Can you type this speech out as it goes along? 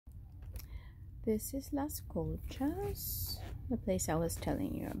This is Las Colchas, the place I was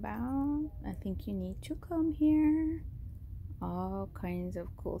telling you about. I think you need to come here. All kinds of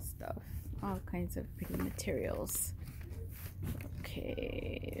cool stuff, all kinds of pretty materials.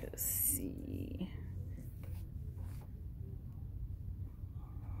 Okay, let's see.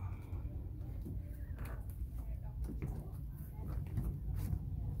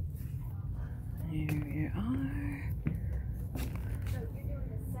 There we are.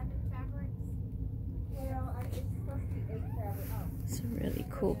 It's a really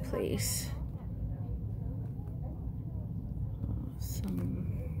cool place. Some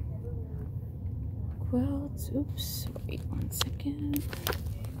quilts. Oops, wait 1 second.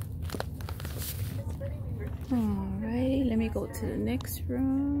 Alrighty, let me go to the next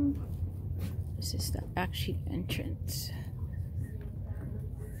room. This is the actual entrance.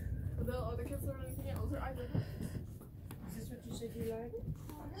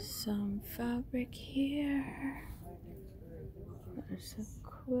 Some fabric here. There's a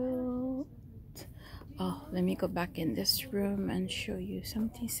quilt. Oh, let me go back in this room and show you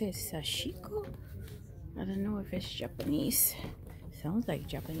something. It says sashiko. I don't know if it's Japanese. Sounds like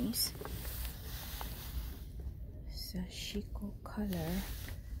Japanese. Sashiko color.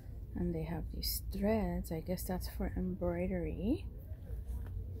 And they have these threads. I guess that's for embroidery.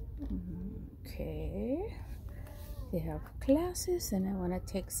 Okay. They have classes, and I want to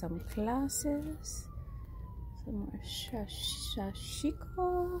take some classes. Some more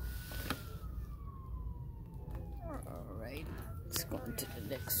sashiko. Alright, let's go into the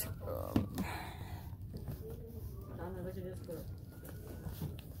next room.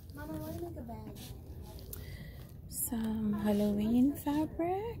 Mama, I want to make a bag. Some Halloween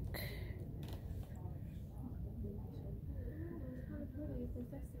fabric.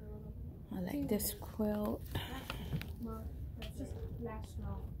 I like this quilt. Mom, that's just lash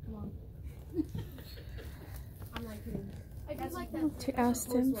now. Come on. I'm like kidding. I just like that. To ask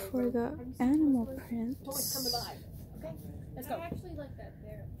them for the animal prints. Okay, let's go. I actually like that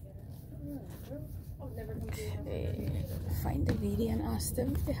there. Oh, never come to Okay, find the video and ask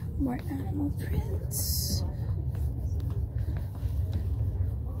them if they have more animal prints.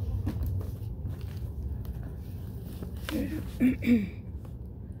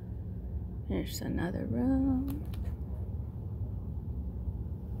 Here's another room.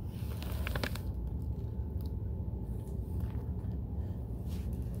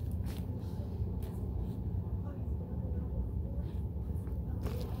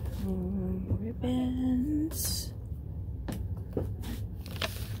 Ribbons.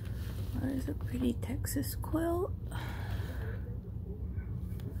 There's a pretty Texas quilt.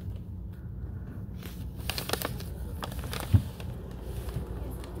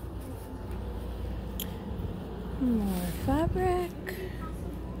 More fabric.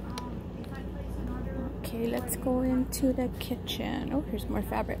 Okay, let's go into the kitchen. Oh, here's more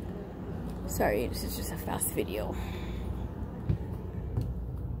fabric. Sorry, this is just a fast video.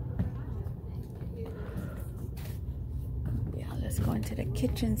 Yeah, let's go into the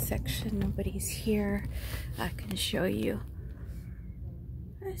kitchen section. Nobody's here. I can show you.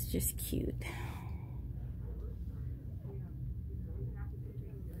 That's just cute.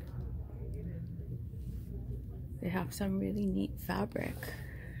 They have some really neat fabric.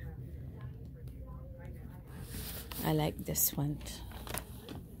 I like this one.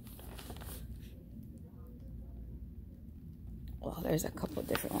 Well, there's a couple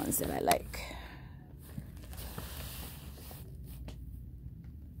different ones that I like.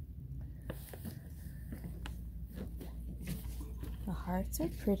 The hearts are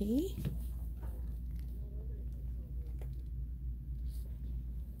pretty.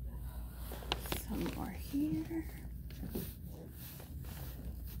 Some more here.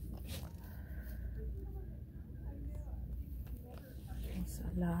 There's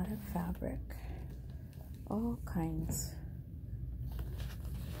a lot of fabric, all kinds.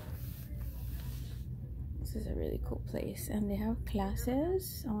 This is a really cool place, and they have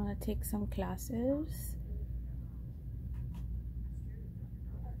classes. I want to take some classes.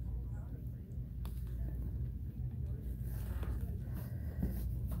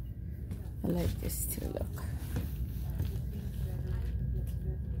 I like this too, look.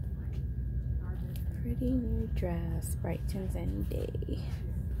 Pretty new dress, brightens any day.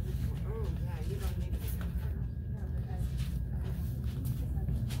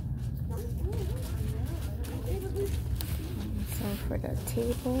 So for the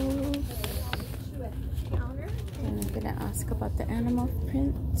tables, and I'm gonna ask about the animal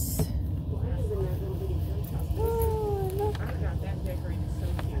prints. Oh, look.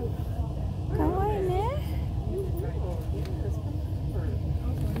 Kawaii, ne?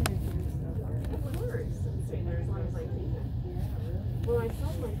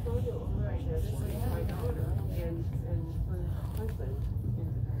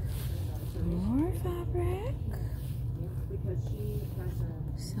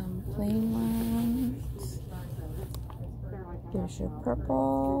 Some plain ones. There's your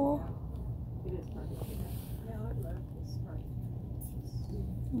purple.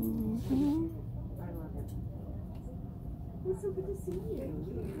 It's so good to see you.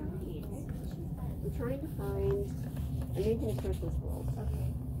 I'm trying to find, I'm making a Christmas world. Okay.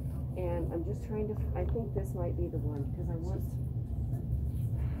 And I'm just trying to, I think this might be the one, because I want,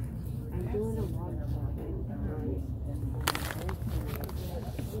 I'm doing a lot of farming, right?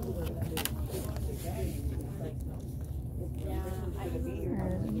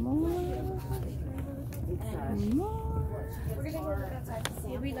 We're gonna go outside.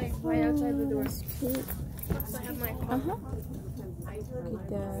 We'll be like right outside the door. Cute. I have my phone. Look at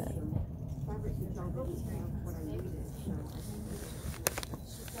that.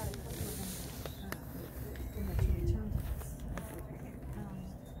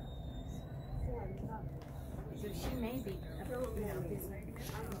 So she may be,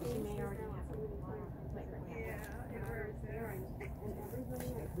 she may already have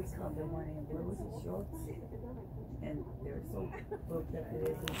We saw the one in blue shorts, and they're so booked up that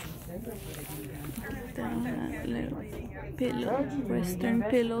That little pillow, Western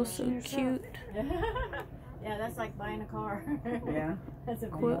pillow, so cute. Yeah, that's like buying a car. Yeah. That's a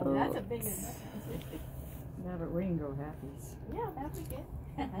big, Quilts. that's a big investment. Yeah, but we can go happy. Yeah, that'd be good.